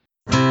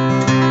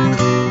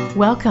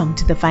Welcome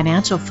to the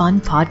Financial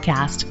Fun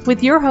Podcast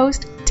with your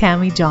host,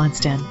 Tammy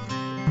Johnston.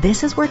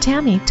 This is where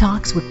Tammy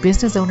talks with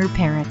business owner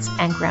parents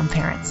and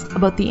grandparents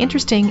about the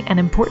interesting and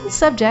important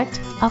subject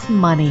of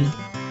money.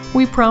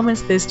 We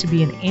promise this to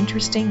be an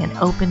interesting and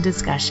open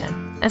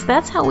discussion, as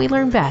that's how we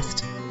learn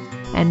best.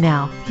 And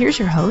now, here's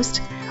your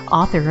host,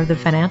 author of the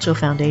Financial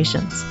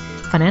Foundations.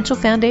 Financial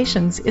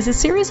Foundations is a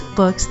series of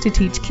books to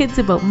teach kids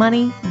about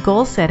money,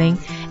 goal setting,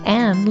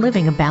 and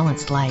living a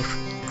balanced life.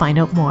 Find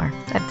out more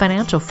at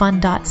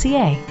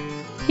financialfun.ca.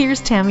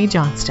 Here's Tammy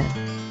Johnston.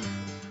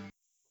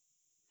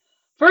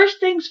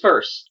 First things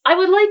first, I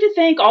would like to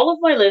thank all of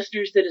my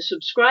listeners that have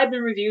subscribed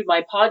and reviewed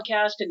my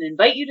podcast and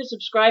invite you to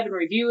subscribe and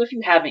review if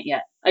you haven't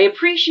yet. I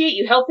appreciate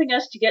you helping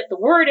us to get the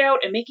word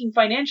out and making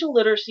financial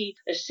literacy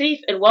a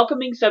safe and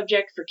welcoming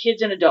subject for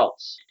kids and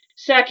adults.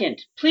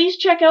 Second, please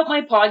check out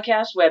my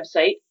podcast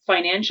website,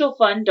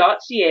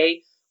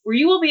 financialfun.ca, where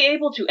you will be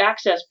able to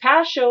access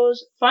past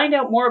shows, find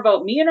out more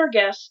about me and our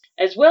guests,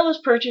 as well as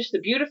purchase the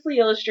beautifully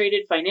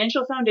illustrated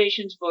Financial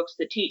Foundations books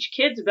that teach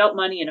kids about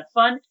money in a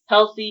fun,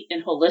 healthy,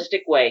 and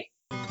holistic way.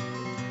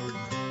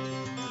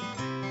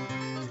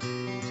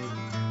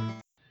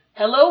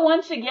 Hello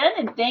once again,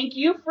 and thank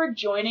you for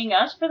joining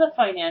us for the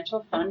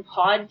Financial Fun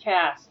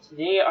Podcast.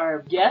 Today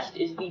our guest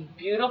is the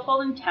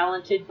beautiful and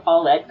talented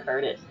Paulette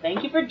Curtis.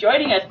 Thank you for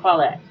joining us,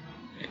 Paulette.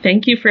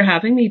 Thank you for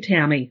having me,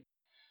 Tammy.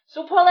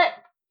 So Paulette,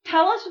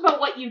 tell us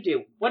about what you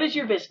do. What is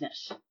your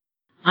business?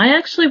 I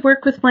actually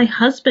work with my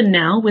husband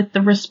now with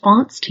the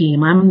response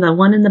team. I'm the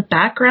one in the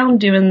background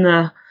doing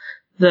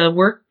the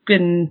work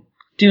and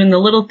doing the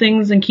little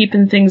things and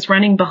keeping things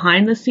running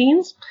behind the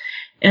scenes.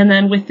 And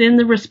then within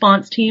the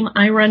response team,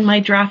 I run my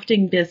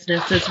drafting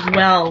business as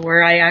well,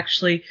 where I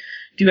actually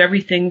do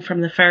everything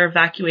from the fire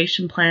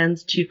evacuation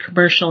plans to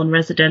commercial and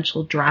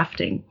residential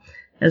drafting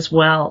as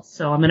well.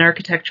 So I'm an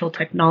architectural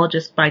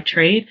technologist by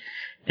trade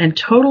and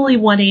totally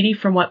 180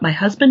 from what my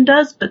husband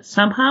does, but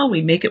somehow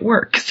we make it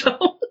work.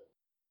 So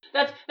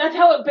that's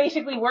how it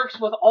basically works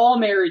with all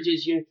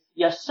marriages. You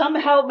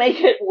somehow make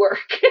it work.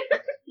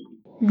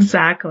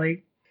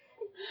 Exactly.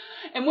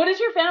 And what is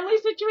your family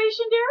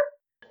situation,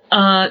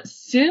 dear?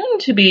 Soon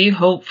to be,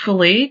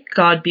 hopefully,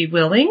 God be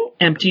willing,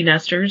 empty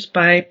nesters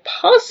by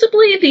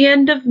possibly the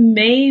end of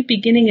May,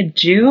 beginning of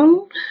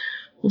June.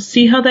 We'll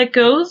see how that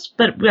goes.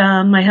 But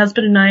my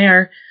husband and I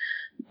are,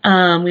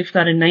 we've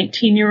got a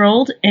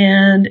 19-year-old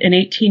and an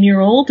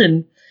 18-year-old,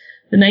 and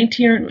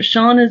the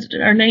Sean is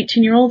our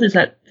 19-year-old is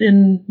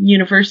in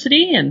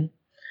university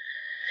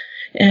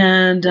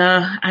and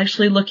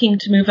actually looking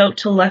to move out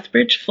to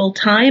Lethbridge full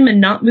time and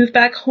not move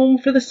back home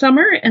for the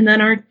summer. And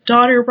then our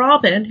daughter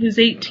Robin, who's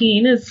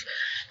 18, has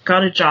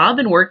got a job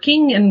and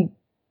working and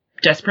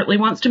desperately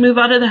wants to move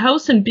out of the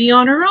house and be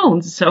on her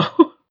own. So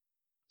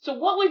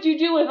what would you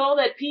do with all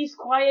that peace,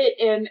 quiet,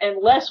 and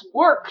less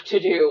work to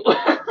do?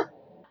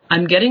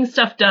 I'm getting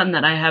stuff done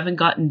that I haven't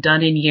gotten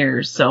done in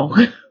years. So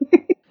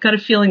got a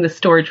feeling the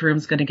storage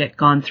room's going to get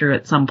gone through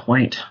at some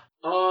point.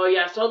 Oh,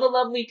 yes, all the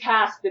lovely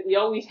tasks that we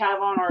always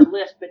have on our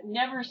list, but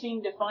never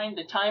seem to find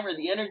the time or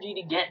the energy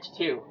to get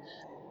to.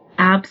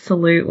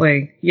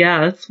 Absolutely.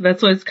 Yeah,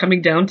 that's what it's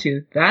coming down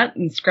to. That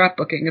and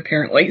scrapbooking,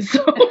 apparently.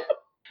 So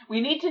we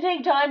need to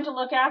take time to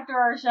look after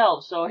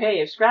ourselves. So,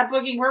 hey, if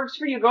scrapbooking works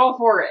for you, go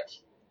for it.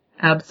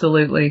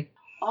 Absolutely.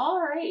 All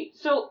right.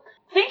 So,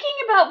 thinking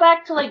about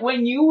back to like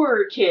when you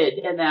were a kid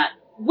and that,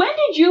 when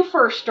did you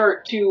first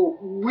start to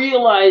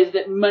realize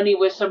that money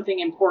was something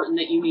important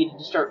that you needed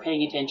to start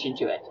paying attention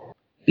to it?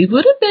 It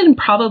would have been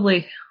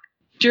probably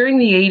during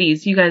the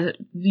 80s. You guys,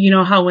 you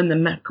know how when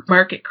the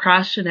market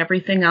crashed and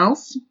everything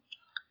else?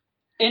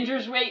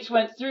 Interest rates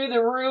went through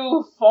the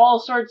roof, all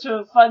sorts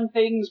of fun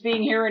things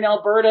being here in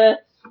Alberta.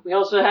 We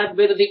also had a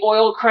bit of the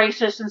oil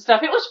crisis and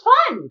stuff. It was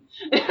fun.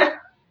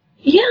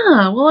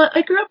 Yeah, well,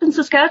 I grew up in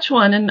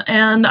Saskatchewan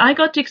and I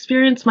got to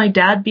experience my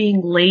dad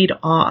being laid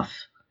off.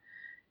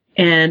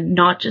 And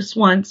not just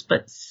once,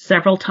 but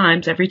several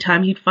times. Every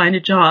time he'd find a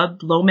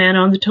job, low man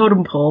on the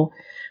totem pole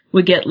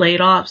would get laid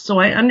off. So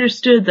I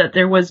understood that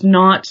there was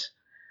not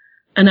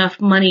enough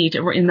money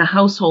in the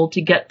household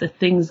to get the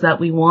things that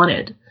we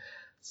wanted.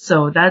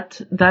 So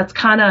that's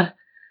kind of,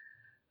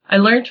 I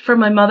learned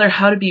from my mother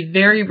how to be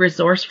very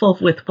resourceful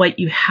with what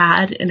you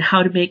had and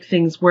how to make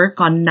things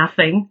work on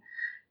nothing.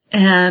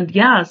 And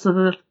yeah,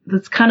 so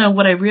that's kind of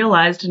what I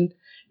realized, and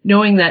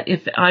knowing that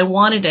if I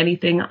wanted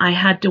anything, I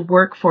had to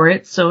work for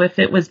it. So if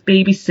it was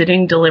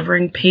babysitting,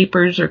 delivering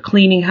papers, or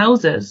cleaning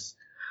houses,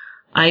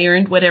 I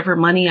earned whatever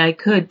money I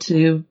could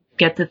to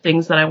get the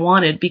things that I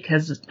wanted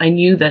because I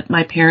knew that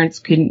my parents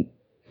couldn't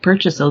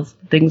purchase those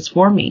things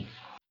for me.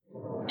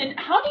 And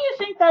how do you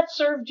think that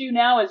served you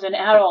now as an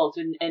adult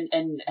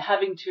and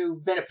having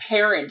to been a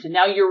parent, and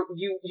now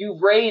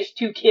you've raised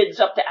two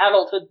kids up to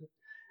adulthood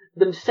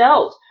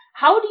themselves?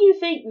 How do you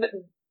think that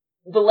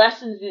the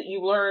lessons that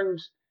you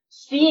learned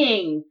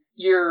seeing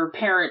your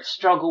parents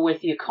struggle with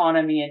the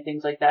economy and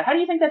things like that, how do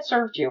you think that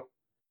served you?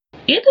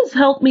 It has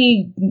helped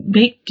me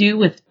make do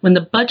with when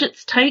the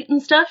budget's tight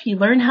and stuff. You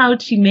learn how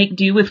to make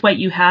do with what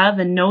you have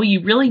and know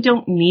you really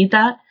don't need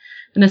that.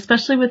 And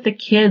especially with the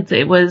kids,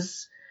 it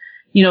was,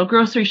 you know,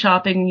 grocery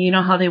shopping, you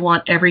know how they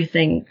want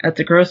everything at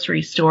the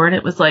grocery store. And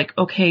it was like,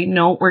 okay,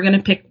 no, we're going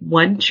to pick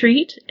one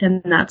treat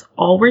and that's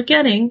all we're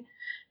getting.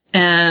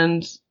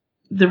 And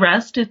the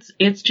rest,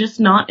 it's just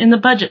not in the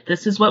budget.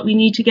 This is what we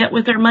need to get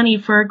with our money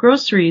for our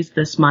groceries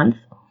this month.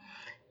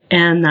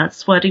 And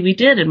that's what we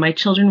did. And my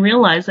children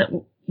realized that,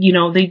 you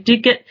know,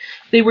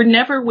 they were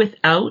never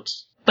without,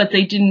 but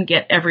they didn't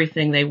get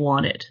everything they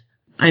wanted.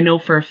 I know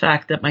for a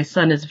fact that my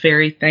son is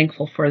very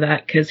thankful for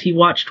that because he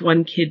watched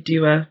one kid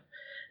do a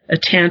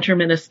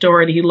tantrum in a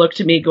store and he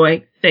looked at me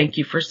going, thank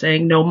you for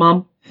saying no,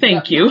 Mom.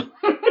 Thank you.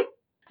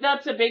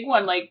 That's a big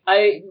one. Like,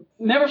 I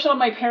never saw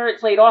my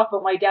parents laid off,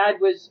 but my dad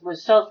was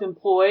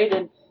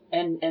self-employed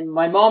and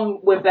my mom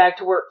went back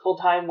to work full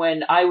time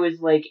when I was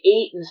like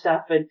 8 and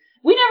stuff. And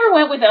we never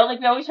went without, like,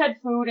 we always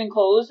had food and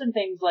clothes and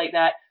things like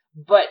that.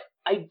 But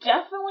I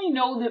definitely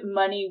know that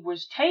money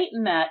was tight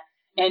in that.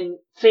 And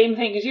same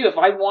thing as you. If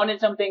I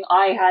wanted something,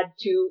 I had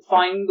to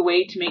find the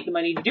way to make the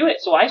money to do it.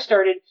 So I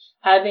started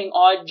having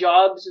odd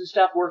jobs and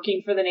stuff,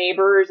 working for the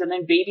neighbors and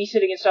then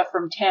babysitting and stuff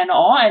from 10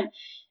 on.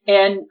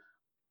 And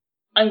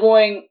I'm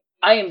going,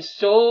 I am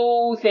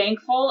so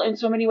thankful in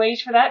so many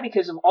ways for that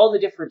because of all the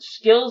different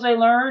skills I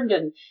learned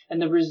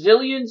and the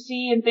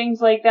resiliency and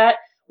things like that,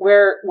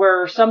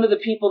 where some of the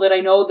people that I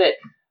know that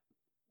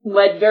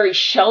led very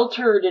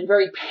sheltered and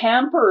very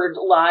pampered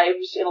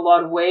lives in a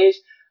lot of ways,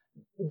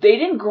 they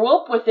didn't grow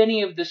up with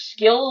any of the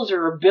skills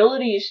or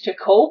abilities to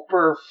cope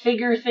or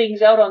figure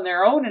things out on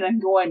their own. And I'm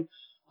going,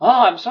 oh,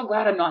 I'm so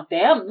glad I'm not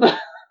them.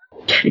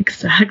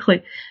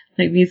 Exactly.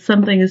 Like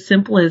something as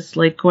simple as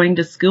like going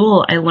to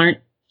school. I learned,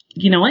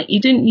 you know what,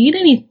 you didn't need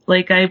any,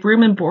 like I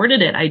room and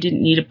boarded it. I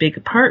didn't need a big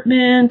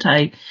apartment.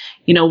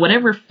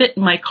 Whatever fit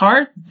in my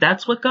car,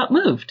 that's what got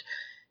moved.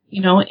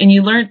 You know, and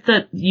you learned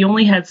that you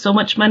only had so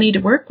much money to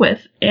work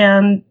with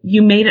and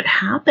you made it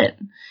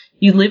happen.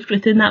 You lived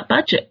within that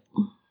budget.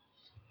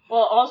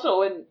 Well,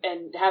 also,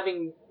 and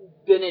having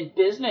been in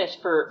business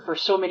for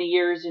so many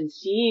years and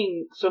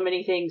seeing so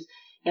many things,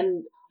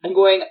 and I'm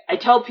going, I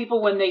tell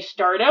people when they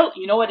start out,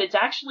 you know what, it's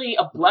actually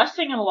a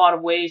blessing in a lot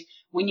of ways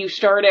when you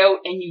start out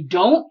and you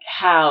don't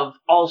have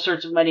all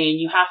sorts of money and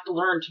you have to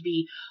learn to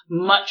be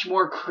much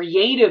more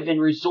creative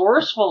and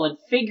resourceful and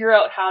figure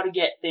out how to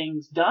get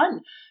things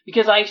done.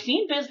 Because I've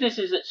seen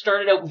businesses that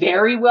started out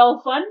very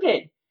well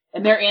funded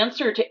and their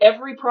answer to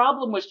every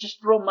problem was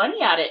just throw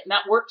money at it, and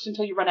that works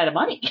until you run out of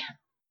money.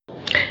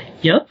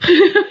 Yep.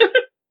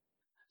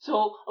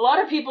 So a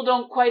lot of people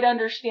don't quite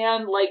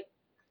understand, like,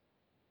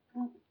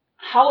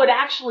 how it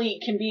actually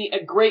can be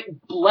a great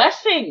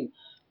blessing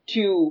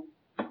to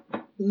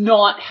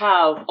not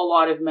have a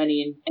lot of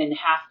money and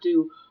have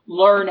to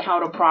learn how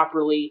to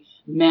properly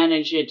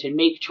manage it and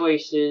make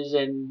choices.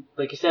 And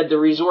like I said, the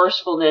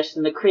resourcefulness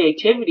and the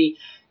creativity,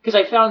 because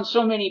I found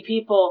so many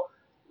people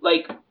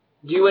like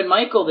you and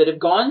Michael that have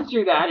gone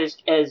through that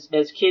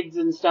as kids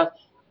and stuff,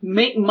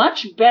 make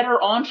much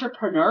better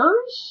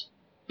entrepreneurs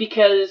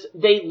because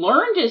they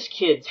learned as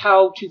kids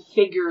how to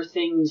figure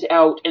things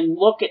out and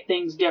look at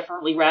things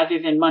differently rather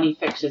than money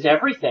fixes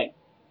everything.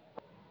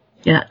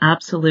 Yeah,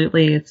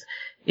 absolutely.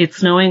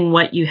 It's knowing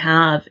what you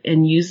have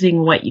and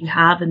using what you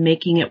have and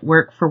making it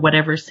work for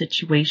whatever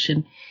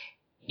situation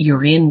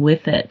you're in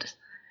with it.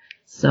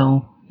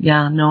 So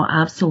yeah, no,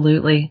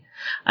 absolutely.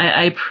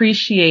 I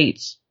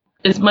appreciate,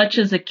 as much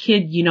as a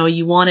kid, you know,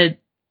 you wanted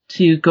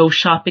to go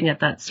shopping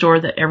at that store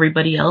that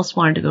everybody else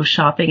wanted to go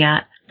shopping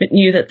at, but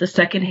knew that the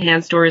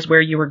secondhand store is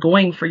where you were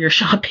going for your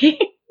shopping,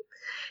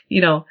 you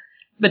know.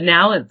 But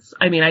now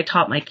I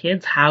taught my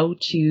kids how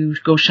to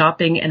go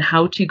shopping and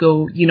how to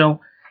go, you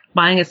know,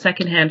 buying a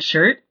secondhand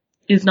shirt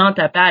is not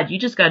that bad. You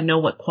just got to know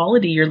what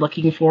quality you're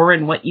looking for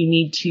and what you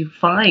need to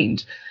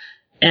find.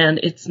 And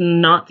it's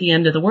not the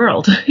end of the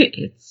world.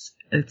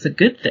 It's a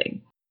good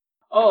thing.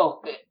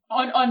 Oh,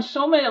 on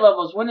so many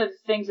levels. One of the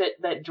things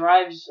that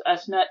drives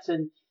us nuts,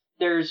 and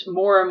there's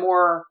more and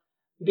more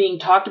being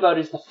talked about,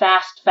 is the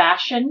fast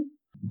fashion,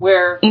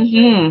 where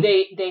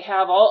they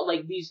have all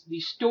like these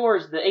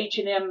stores, the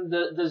H&M,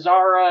 the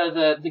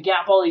Zara, the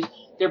Gap, all these,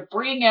 they're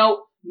bringing out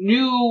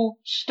new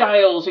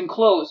styles and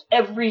clothes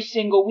every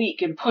single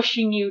week and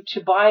pushing you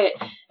to buy it.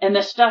 And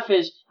the stuff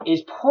is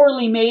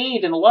poorly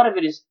made, and a lot of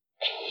it is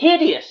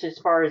hideous as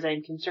far as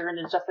I'm concerned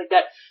and stuff like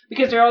that,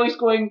 because they're always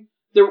going,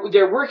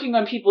 they're working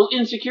on people's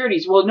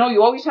insecurities. Well, no,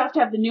 you always have to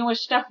have the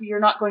newest stuff or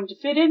you're not going to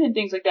fit in and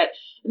things like that.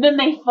 And then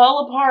they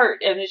fall apart,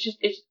 and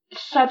it's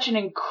such an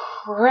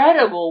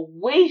incredible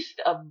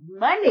waste of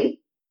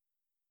money.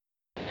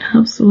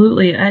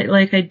 Absolutely.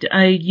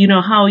 I you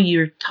know how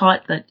you're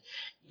taught that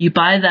you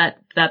buy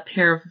that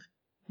pair of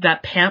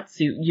that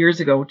pantsuit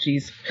years ago.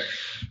 Geez,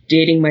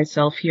 dating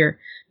myself here.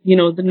 You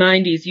know, the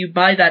 90s, you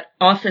buy that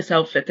office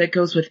outfit that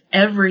goes with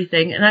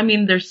everything. And I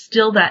mean, there's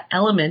still that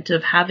element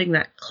of having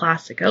that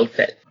classic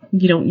outfit.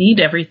 You don't need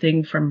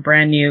everything from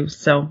brand new,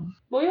 so.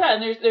 Well, yeah,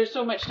 and there's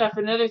so much stuff.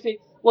 Another thing,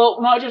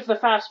 well, not just the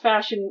fast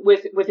fashion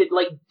with it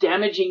like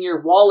damaging your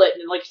wallet.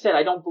 And like I said,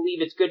 I don't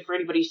believe it's good for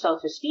anybody's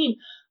self-esteem.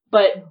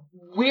 But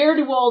where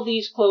do all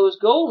these clothes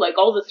go? Like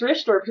all the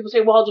thrift store, people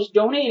say, well, I'll just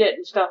donate it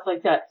and stuff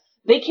like that.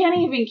 They can't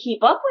even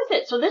keep up with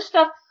it. So this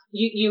stuff,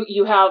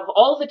 you have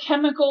all the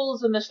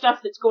chemicals and the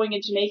stuff that's going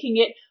into making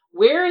it.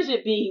 Where is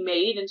it being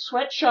made? In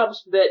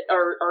sweatshops that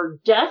are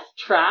death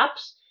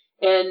traps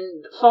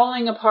and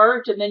falling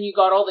apart, and then you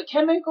got all the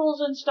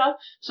chemicals and stuff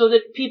so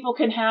that people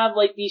can have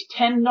like these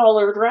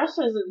 $10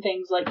 dresses and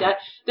things like that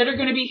are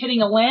going to be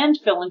hitting a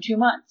landfill in 2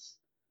 months.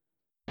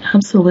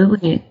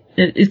 Absolutely.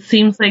 It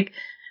seems like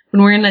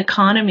when we're in an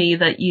economy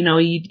that,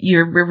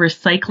 you're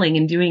recycling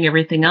and doing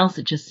everything else,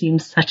 it just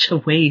seems such a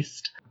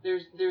waste.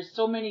 There's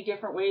so many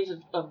different ways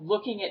of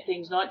looking at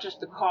things, not just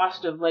the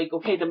cost of like,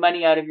 okay, the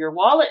money out of your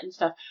wallet and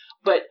stuff,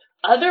 but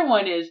other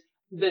one is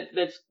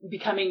that's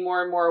becoming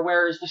more and more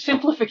aware is the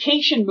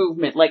simplification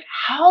movement. Like,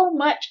 how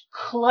much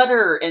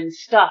clutter and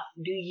stuff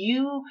do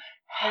you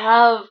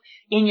have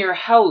in your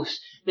house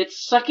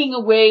that's sucking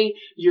away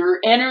your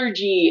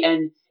energy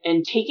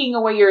and taking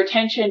away your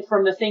attention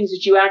from the things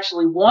that you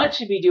actually want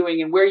to be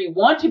doing and where you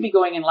want to be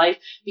going in life,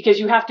 because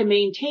you have to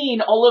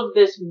maintain all of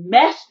this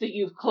mess that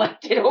you've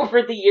collected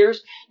over the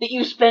years that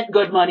you spent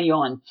good money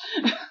on.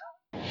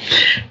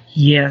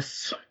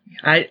 Yes.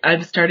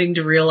 I'm starting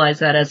to realize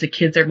that as the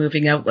kids are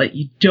moving out, like,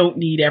 you don't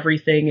need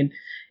everything. And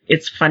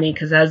it's funny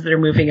because as they're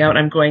moving out,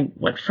 I'm going,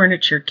 what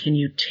furniture can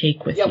you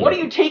take with you? Yeah, what are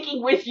you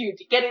taking with you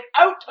to get it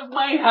out of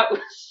my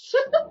house?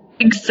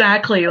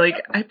 Exactly.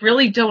 Like, I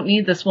really don't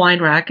need this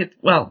wine rack.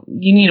 Well,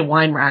 you need a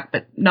wine rack,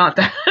 but not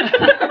that.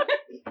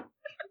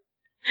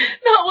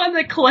 Not one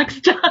that collects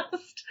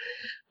dust.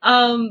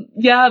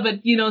 Yeah,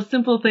 but,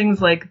 simple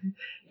things like,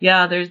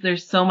 yeah,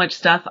 there's so much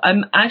stuff.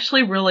 I'm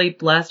actually really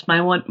blessed.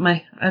 I'm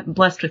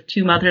blessed with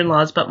 2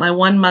 mother-in-laws, but my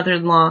one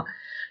mother-in-law,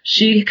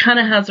 she kind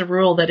of has a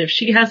rule that if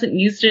she hasn't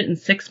used it in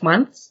 6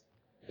 months,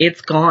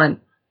 it's gone.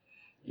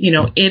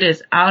 It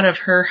is out of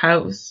her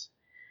house.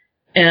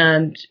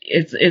 And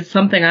it's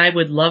something I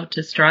would love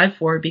to strive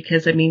for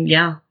because,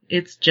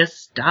 it's just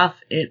stuff.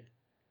 It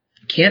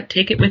can't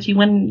take it with you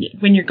when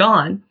you're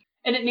gone.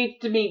 And it needs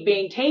to be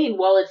maintained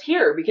while it's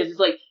here, because it's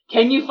like,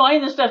 can you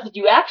find the stuff that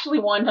you actually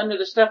want under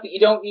the stuff that you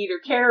don't need or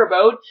care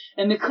about,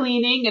 and the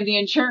cleaning and the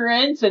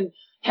insurance, and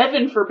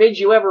heaven forbid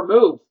you ever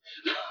move.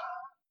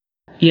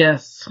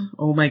 Yes.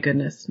 Oh my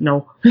goodness.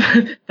 No.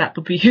 That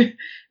would be...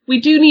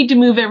 We do need to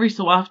move every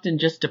so often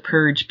just to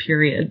purge,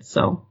 period,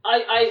 so...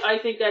 I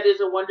think that is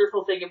a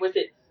wonderful thing, and with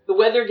it, the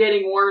weather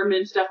getting warm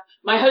and stuff,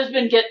 my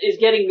husband is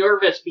getting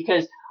nervous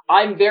because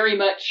I'm very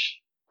much...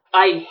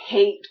 I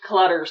hate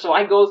clutter, so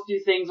I go through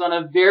things on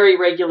a very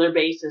regular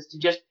basis to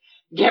just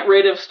get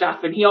rid of stuff,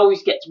 and he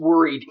always gets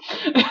worried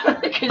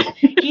because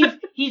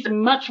he's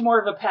much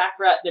more of a pack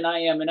rat than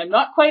I am, and I'm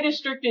not quite as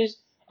strict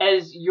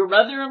as your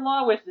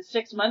mother-in-law with the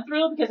 6-month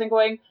rule, because I'm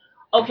going,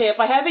 okay, if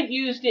I haven't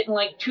used it in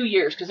like 2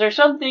 years, because there's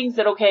some things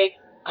that, okay,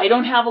 I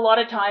don't have a lot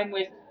of time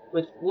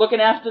with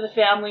looking after the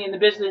family and the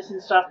business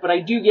and stuff, but I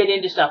do get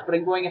into stuff, but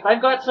I'm going, if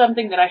I've got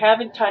something that I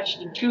haven't touched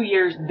in 2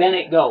 years, then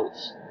it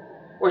goes.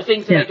 Or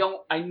things that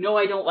I know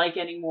I don't like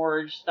anymore,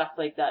 or stuff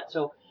like that.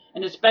 So,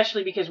 and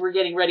especially because we're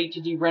getting ready to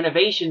do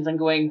renovations, I'm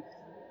going,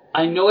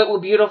 I know it will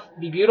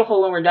be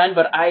beautiful when we're done,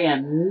 but I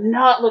am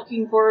not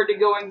looking forward to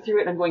going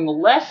through it. I'm going, the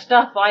less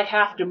stuff I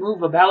have to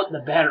move about, the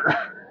better.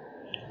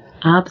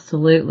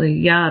 Absolutely.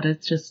 Yeah,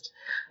 it's just,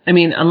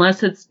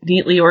 unless it's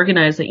neatly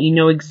organized that you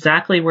know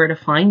exactly where to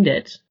find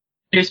it.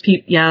 There's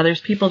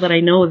people that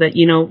I know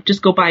that,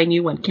 just go buy a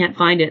new one, can't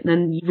find it, and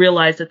then you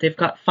realize that they've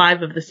got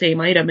 5 of the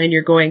same item, and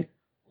you're going,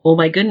 oh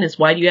my goodness,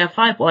 why do you have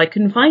 5? Well, I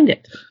couldn't find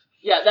it.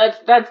 Yeah,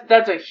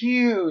 that's a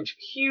huge,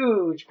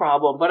 huge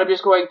problem. But I'm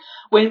just going,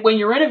 when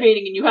you're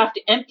renovating and you have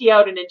to empty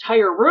out an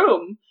entire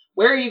room,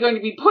 where are you going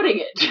to be putting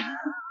it?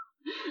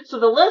 So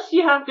the less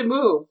you have to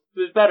move,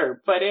 the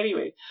better. But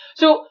anyway,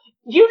 so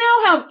you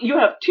have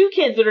 2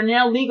 kids that are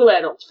now legal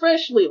adults,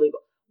 freshly legal.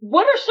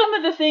 What are some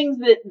of the things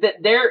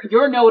that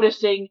you're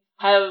noticing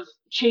have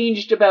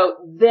changed about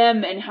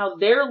them and how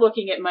they're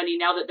looking at money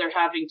now that they're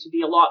having to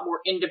be a lot more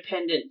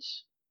independent?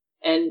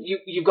 And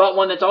you've got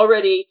one that's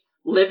already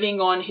living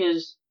on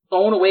his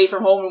own away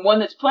from home and one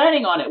that's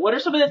planning on it. What are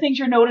some of the things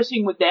you're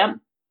noticing with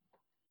them?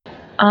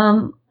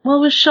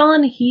 Well, with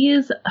Sean,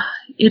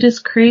 it is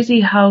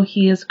crazy how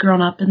he has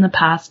grown up in the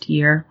past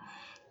year.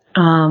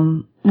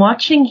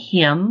 Watching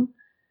him,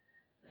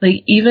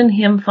 like even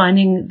him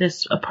finding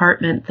this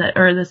apartment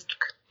or this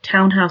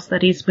townhouse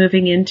that he's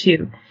moving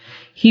into,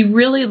 he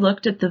really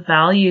looked at the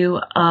value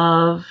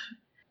of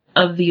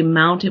the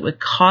amount it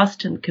would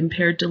cost him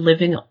compared to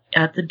living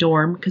at the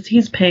dorm, because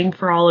he's paying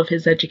for all of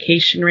his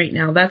education right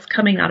now. That's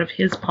coming out of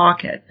his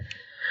pocket.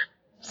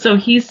 So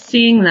he's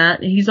seeing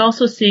that. He's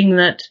also seeing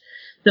that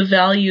the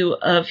value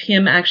of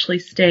him actually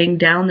staying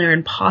down there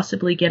and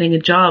possibly getting a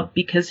job,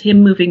 because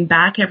him moving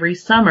back every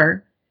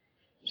summer,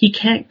 he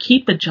can't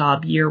keep a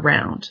job year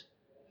round.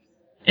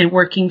 And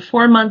working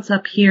 4 months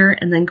up here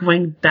and then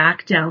going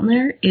back down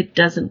there, it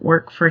doesn't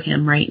work for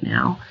him right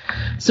now.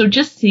 So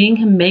just seeing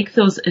him make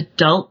those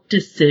adult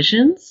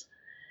decisions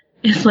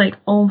is like,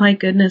 oh my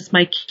goodness,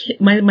 my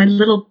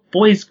little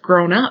boy's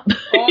grown up.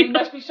 Oh, you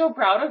must be so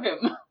proud of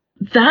him.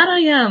 That I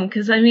am,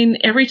 because I mean,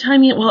 every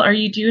time are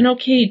you doing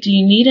okay? Do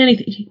you need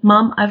anything?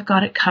 Mom, I've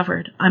got it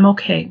covered. I'm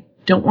okay.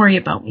 Don't worry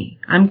about me.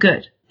 I'm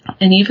good.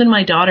 And even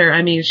my daughter,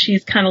 I mean,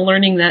 she's kind of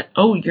learning that,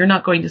 oh, you're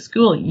not going to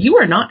school. You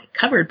are not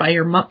covered by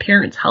your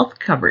parents' health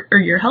cover or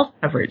your health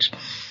coverage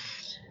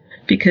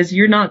because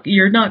you're not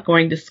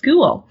going to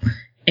school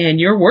and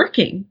you're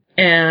working.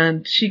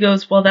 And she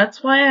goes, well,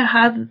 that's why I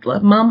had,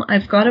 Mom,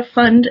 I've got a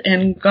fund,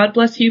 and God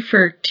bless you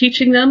for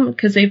teaching them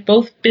because they've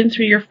both been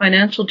through your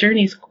financial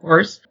journeys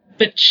course.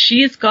 But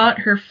she's got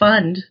her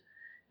fund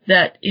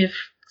that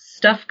if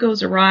stuff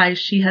goes awry,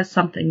 she has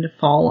something to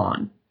fall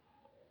on.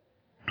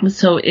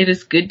 So it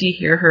is good to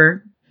hear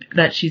her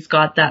that she's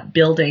got that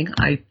building.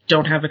 I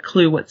don't have a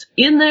clue what's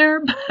in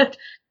there, but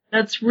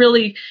that's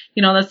really,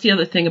 that's the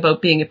other thing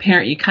about being a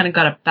parent. You kind of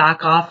got to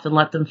back off and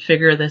let them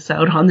figure this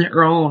out on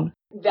their own.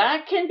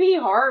 That can be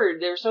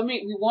hard. There's so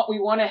many, we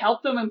want to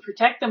help them and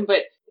protect them, but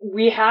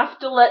we have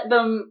to let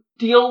them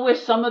deal with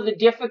some of the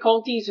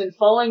difficulties and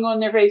falling on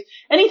their face.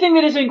 Anything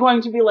that isn't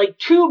going to be like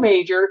too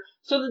major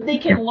so that they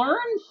can learn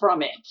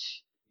from it.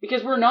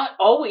 Because we're not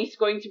always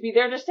going to be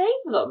there to save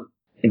them.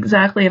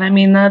 Exactly. And I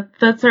mean,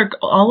 that's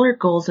all our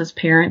goals as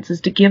parents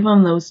is to give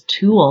them those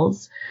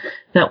tools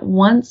that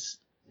once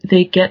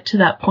they get to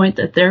that point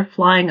that they're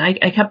flying,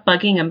 I kept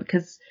bugging them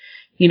because,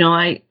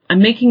 I'm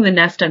making the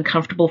nest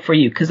uncomfortable for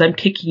you because I'm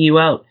kicking you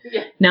out.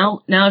 Yeah.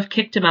 Now I've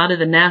kicked him out of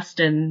the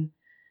nest and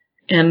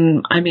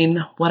I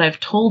mean, what I've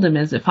told him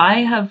is if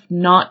I have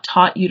not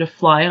taught you to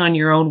fly on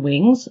your own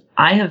wings,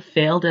 I have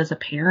failed as a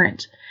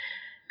parent.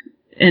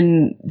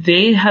 And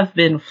they have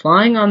been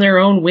flying on their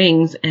own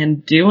wings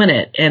and doing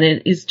it. And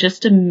it is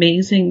just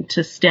amazing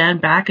to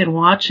stand back and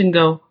watch and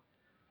go,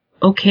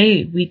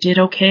 okay, we did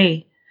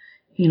okay.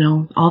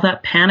 All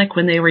that panic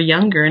when they were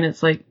younger. And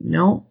it's like,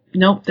 nope,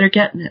 they're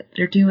getting it.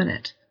 They're doing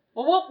it.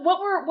 Well,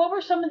 what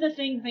were some of the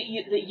things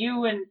that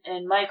you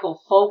and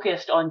Michael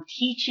focused on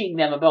teaching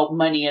them about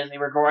money as they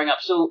were growing up?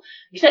 So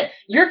you said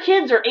your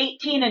kids are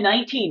 18 and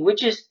 19,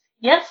 which is,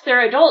 yes,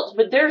 they're adults,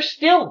 but they're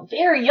still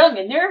very young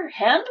and they're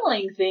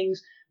handling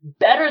things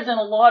better than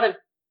a lot of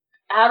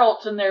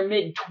adults in their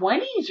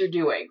mid-20s are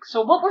doing.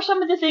 So what were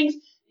some of the things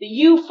that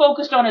you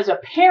focused on as a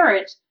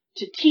parent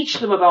to teach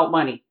them about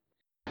money?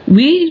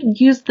 We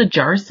used the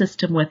JAR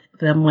system with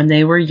them when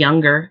they were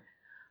younger.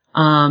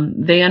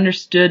 They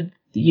understood,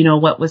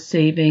 what was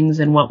savings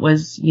and what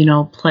was,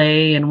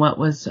 play and what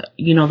was,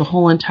 the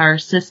whole entire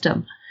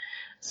system.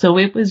 So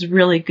it was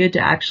really good to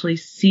actually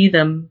see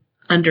them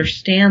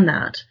understand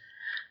that.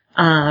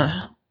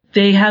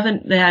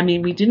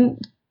 We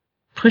didn't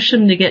push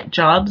them to get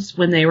jobs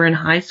when they were in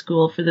high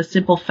school for the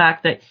simple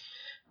fact that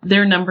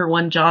their number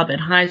one job in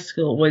high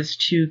school was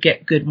to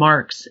get good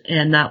marks,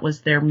 and that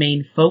was their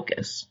main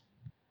focus.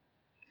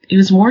 It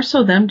was more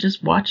so them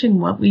just watching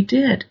what we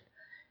did.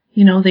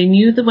 They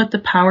knew what the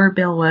power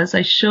bill was.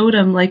 I showed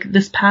them, like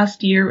this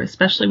past year,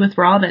 especially with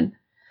Robin,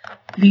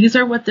 these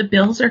are what the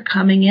bills are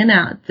coming in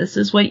at. This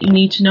is what you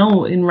need to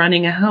know in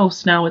running a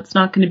house. Now, it's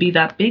not going to be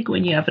that big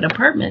when you have an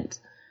apartment.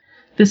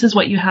 This is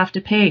what you have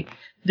to pay.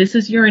 This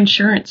is your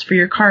insurance for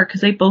your car,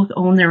 because they both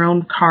own their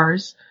own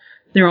cars,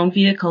 their own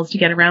vehicles to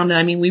get around.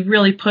 I mean, we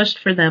really pushed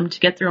for them to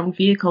get their own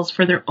vehicles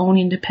for their own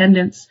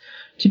independence,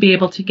 to be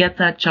able to get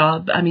that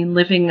job. I mean,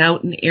 living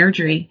out in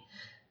Airdrie,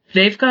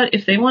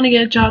 if they want to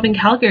get a job in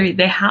Calgary,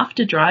 they have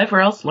to drive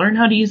or else learn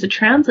how to use a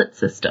transit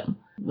system.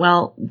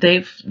 Well,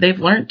 they've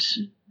learned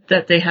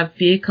that they have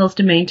vehicles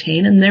to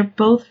maintain, and they're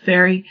both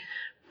very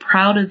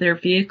proud of their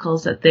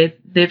vehicles, that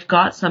they've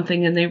got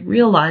something, and they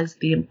realize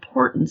the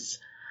importance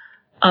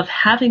of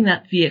having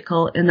that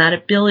vehicle and that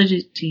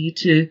ability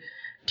to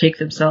take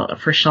themselves,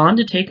 for Sean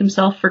to take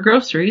himself for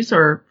groceries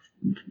or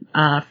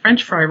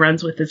French fry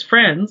runs with his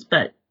friends,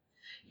 but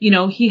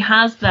he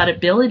has that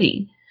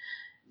ability.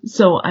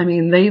 So, I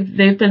mean,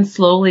 they've been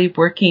slowly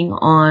working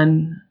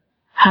on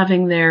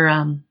having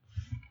their,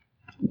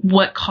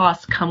 what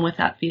costs come with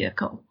that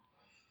vehicle.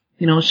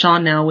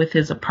 Sean now with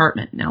his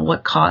apartment now,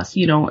 what costs,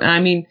 I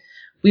mean,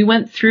 I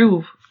went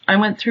through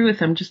with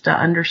him just to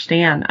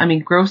understand. I mean,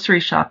 grocery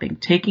shopping,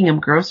 taking him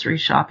grocery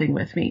shopping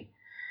with me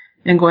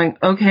and going,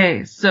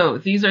 okay, so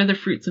these are the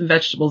fruits and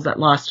vegetables that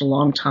last a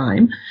long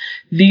time.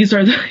 These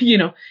are the,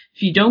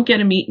 if you don't get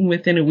them eaten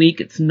within a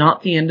week, it's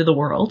not the end of the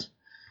world.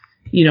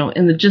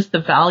 And just the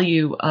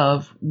value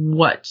of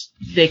what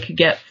they could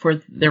get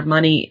for their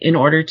money in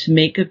order to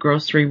make a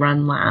grocery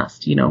run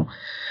last,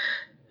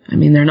 I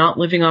mean, they're not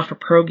living off of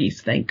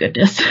pierogies, thank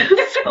goodness.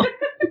 So.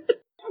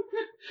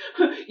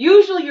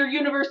 Usually your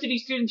university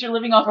students are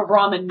living off of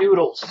ramen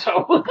noodles,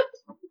 so.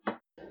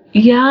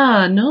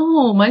 Yeah,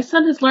 no, my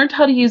son has learned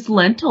how to use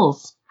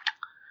lentils.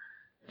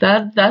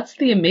 That's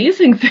the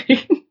amazing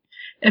thing.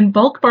 And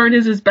Bulk Barn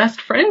is his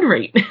best friend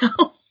right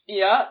now.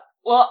 Yeah.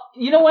 Well,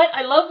 you know what?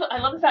 I love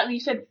the fact that you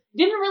said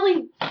didn't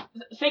really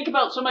think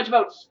about so much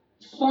about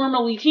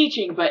formally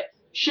teaching, but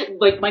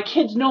like my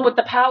kids know what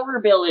the power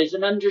bill is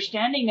and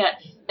understanding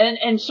that,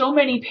 and so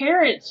many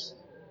parents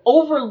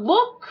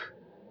overlook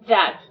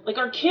that. Like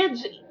our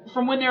kids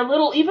from when they're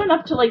little, even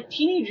up to like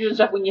teenagers and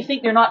stuff, when you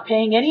think they're not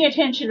paying any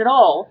attention at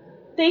all,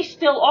 they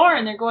still are,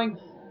 and they're going,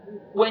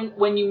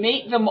 when you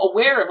make them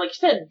aware of, like you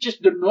said,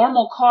 just the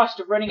normal cost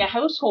of running a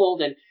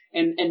household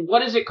and what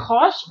does it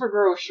cost for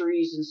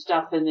groceries and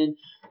stuff, and then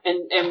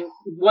and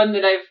one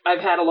that I've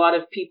had a lot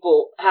of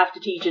people have to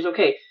teach is,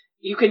 okay,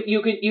 you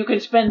can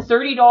spend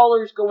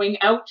 $30 going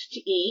out to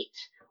eat,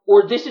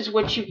 or this is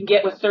what you can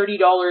get with $30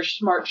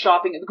 smart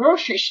shopping at the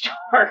grocery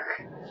store.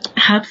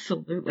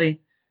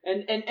 Absolutely.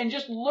 And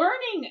just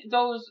learning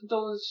those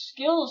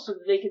skills so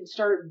that they can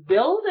start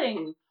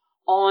building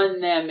on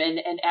them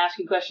and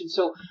asking questions.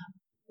 So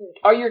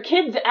are your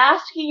kids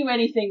asking you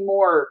anything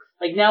more?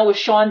 Like now with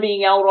Sean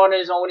being out on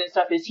his own and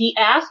stuff, is he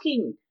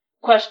asking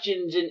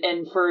questions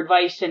and for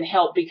advice and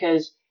help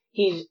because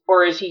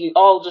or is he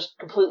all just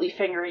completely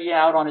figuring it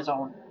out on his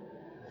own?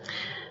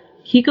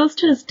 He goes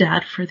to his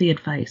dad for the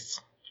advice.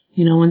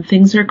 You know, when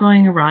things are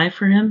going awry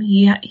for him,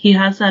 he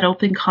has that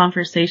open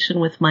conversation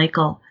with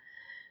Michael,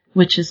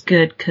 which is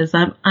good because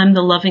I'm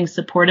the loving,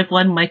 supportive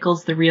one.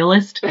 Michael's the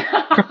realist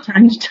from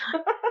time to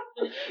time.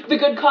 The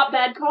good cop,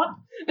 bad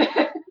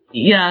cop.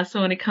 Yeah,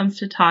 so when it comes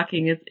to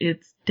talking,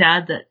 it's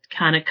dad that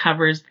kind of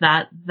covers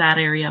that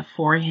area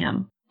for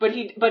him. But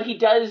he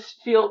does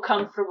feel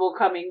comfortable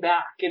coming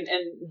back, and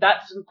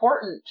that's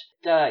important.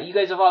 You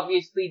guys have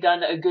obviously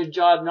done a good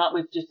job, not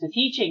with just the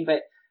teaching,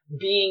 but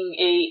being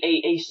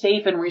a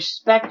safe and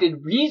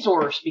respected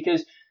resource,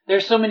 because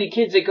there's so many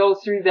kids that go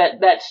through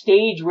that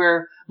stage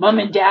where mom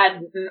and dad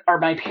are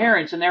my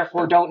parents and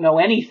therefore don't know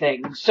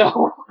anything.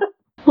 So.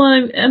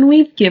 Well, and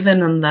we've given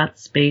them that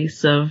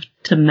space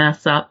to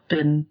mess up,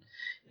 and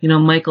you know,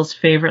 Michael's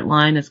favorite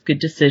line is good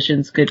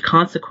decisions, good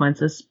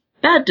consequences,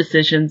 bad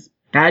decisions,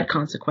 bad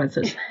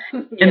consequences.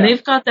 Yeah. And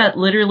they've got that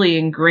literally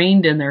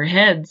ingrained in their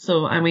head.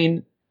 So, I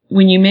mean,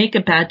 when you make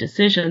a bad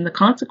decision, the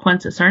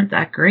consequences aren't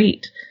that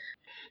great.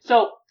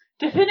 So,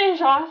 to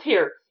finish off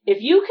here,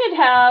 if you could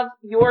have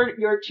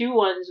your two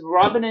ones,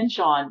 Robin and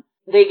Sean,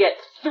 they get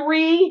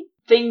 3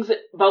 things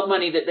about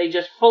money that they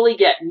just fully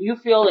get, and you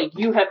feel like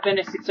you have been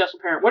a successful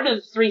parent. What are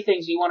the 3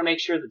 things you want to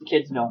make sure that the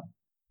kids know?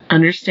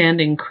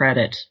 Understanding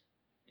credit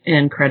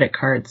and credit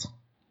cards.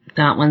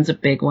 That one's a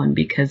big one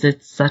because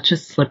it's such a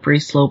slippery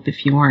slope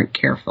if you aren't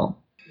careful.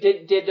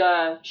 Did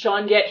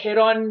Sean get hit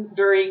on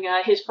during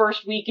his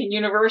first week in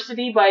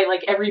university by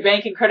like every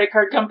bank and credit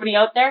card company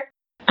out there?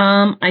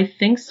 I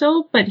think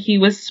so, but he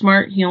was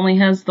smart. He only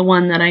has the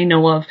one that I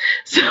know of.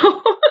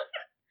 So,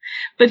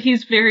 but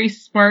he's very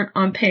smart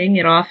on paying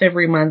it off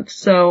every month.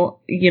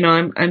 So, you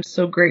know, I'm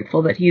so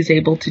grateful that he's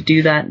able to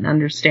do that and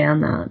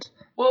understand that.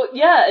 Well,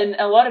 yeah, and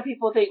a lot of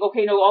people think,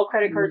 okay, no, all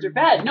credit cards are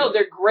bad. No,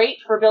 they're great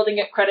for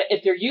building up credit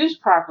if they're used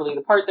properly.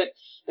 The part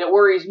that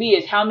worries me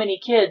is how many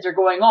kids are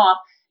going off.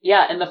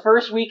 Yeah, in the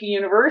first week of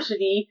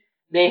university,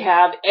 they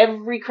have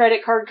every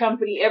credit card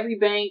company, every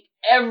bank,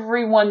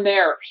 everyone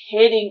there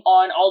hitting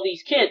on all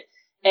these kids.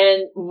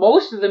 And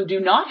most of them do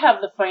not have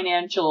the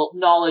financial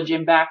knowledge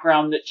and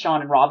background that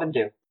Sean and Robin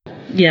do.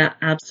 Yeah,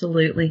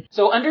 absolutely.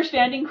 So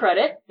understanding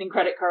credit and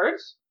credit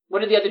cards.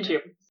 What are the other 2?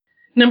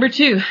 Number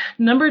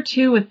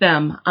two with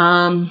them,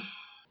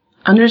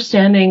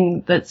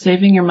 understanding that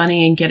saving your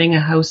money and getting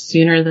a house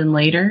sooner than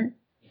later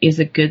is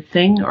a good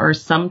thing, or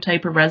some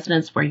type of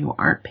residence where you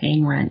aren't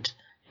paying rent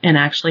and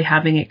actually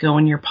having it go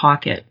in your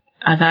pocket.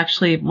 I've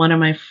actually, one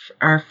of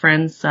our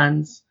friend's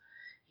sons,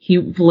 he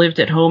lived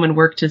at home and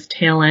worked his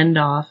tail end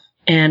off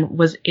and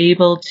was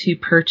able to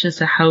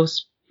purchase a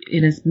house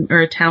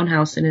a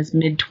townhouse in his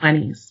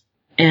mid-20s.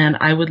 And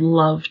I would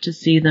love to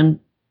see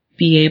them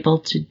be able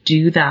to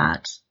do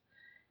that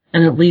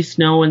and at least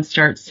know and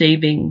start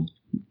saving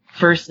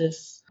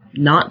versus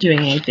not doing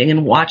anything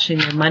and watching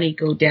their money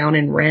go down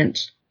in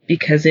rent,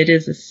 because it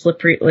is a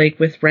slippery, like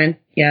with rent.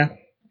 Yeah,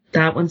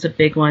 that one's a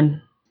big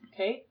one.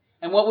 Okay.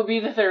 And what would be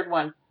the 3rd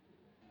one?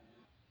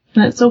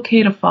 It's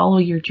okay to follow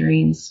your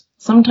dreams.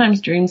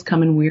 Sometimes dreams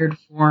come in weird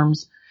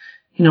forms.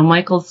 You know,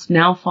 Michael's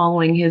now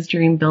following his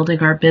dream, building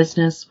our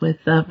business with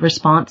the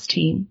response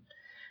team.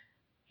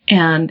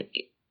 And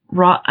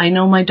I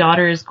know my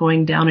daughter is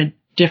going down a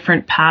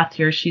different path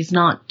here. She's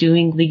not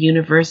doing the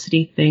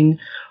university thing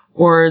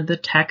or the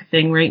tech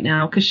thing right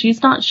now because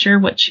she's not sure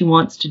what she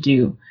wants to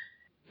do.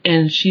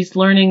 And she's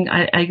learning,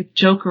 I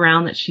joke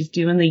around that she's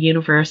doing the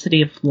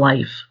University of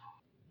Life.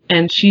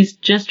 And she's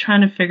just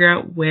trying to figure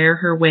out where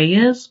her way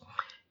is.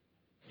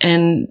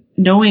 And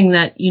knowing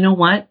that, you know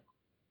what?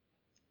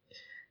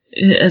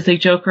 As they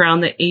joke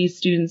around, that A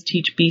students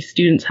teach B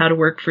students how to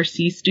work for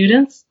C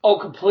students. Oh,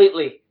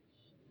 completely.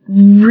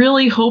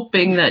 Really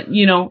hoping that,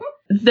 you know,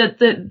 that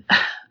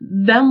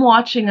them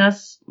watching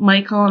us,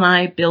 Michael and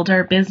I, build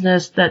our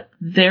business, that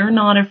they're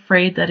not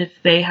afraid that if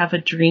they have a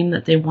dream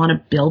that they want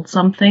to build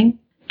something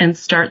and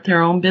start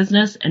their own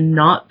business and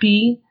not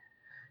be,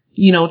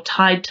 you know,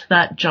 tied to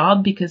that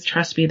job, because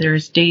trust me,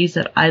 there's days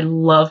that I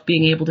love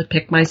being able to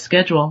pick my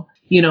schedule,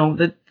 you know,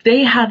 that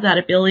they have that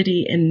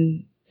ability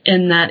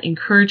and that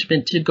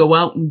encouragement to go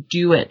out and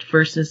do it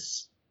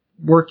versus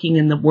working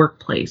in the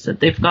workplace,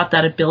 that they've got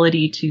that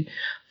ability to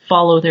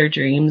follow their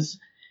dreams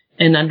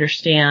and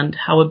understand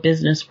how a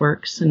business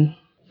works and,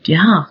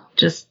 yeah,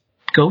 just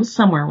go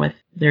somewhere with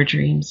their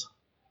dreams.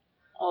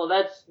 Oh,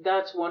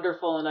 that's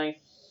wonderful, and I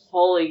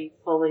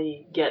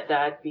fully get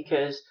that,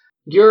 because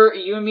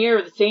you and me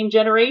are the same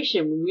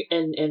generation,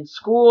 and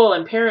school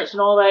and parents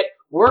and all that.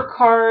 Work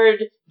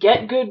hard,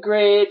 get good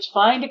grades,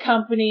 find a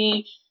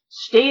company,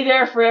 stay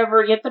there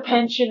forever, get the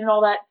pension and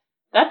all that.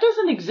 That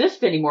doesn't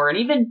exist anymore, and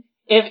even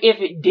if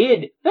it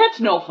did, that's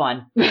no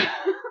fun.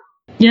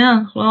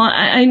 Yeah, well,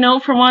 I know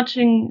from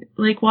watching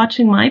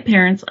my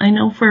parents, I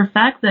know for a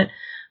fact that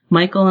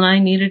Michael and I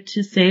needed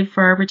to save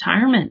for our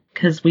retirement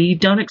because we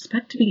don't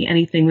expect to be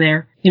anything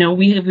there.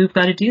 We've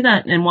got to do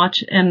that and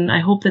watch, and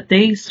I hope that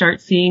they start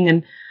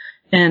seeing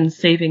and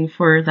saving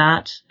for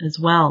that as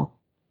well.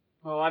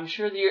 Oh, I'm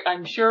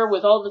sure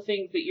with all the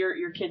things that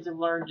your kids have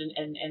learned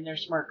and their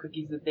smart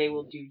cookies, that they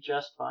will do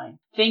just fine.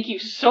 Thank you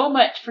so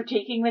much for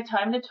taking the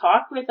time to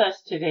talk with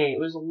us today. It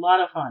was a lot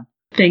of fun.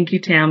 Thank you,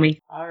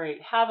 Tammy. All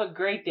right. Have a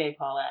great day,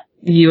 Paulette.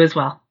 You as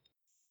well.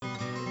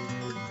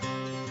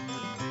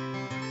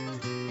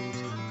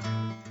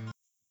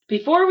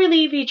 Before we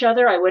leave each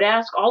other, I would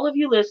ask all of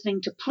you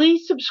listening to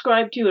please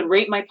subscribe to and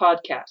rate my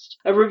podcast.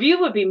 A review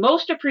would be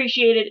most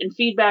appreciated, and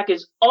feedback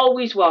is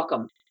always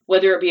welcome.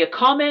 Whether it be a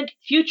comment,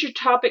 future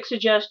topic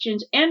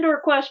suggestions, and/or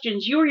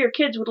questions you or your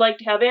kids would like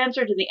to have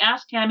answered in the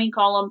Ask Tammy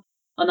column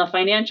on the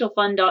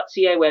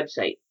financialfund.ca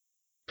website.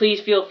 Please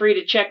feel free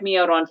to check me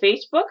out on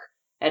Facebook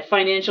at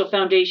Financial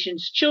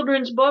Foundation's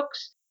Children's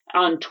Books,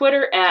 on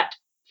Twitter at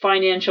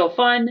Financial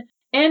Fun,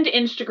 and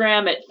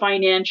Instagram at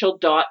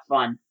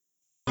financial.fun.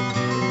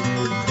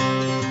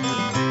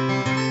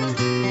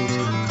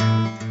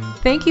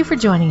 Thank you for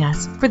joining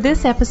us for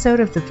this episode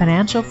of the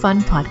Financial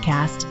Fun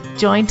Podcast.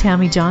 Join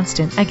Tammy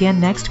Johnston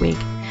again next week.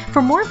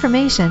 For more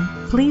information,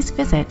 please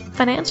visit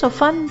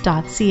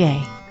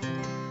financialfun.ca.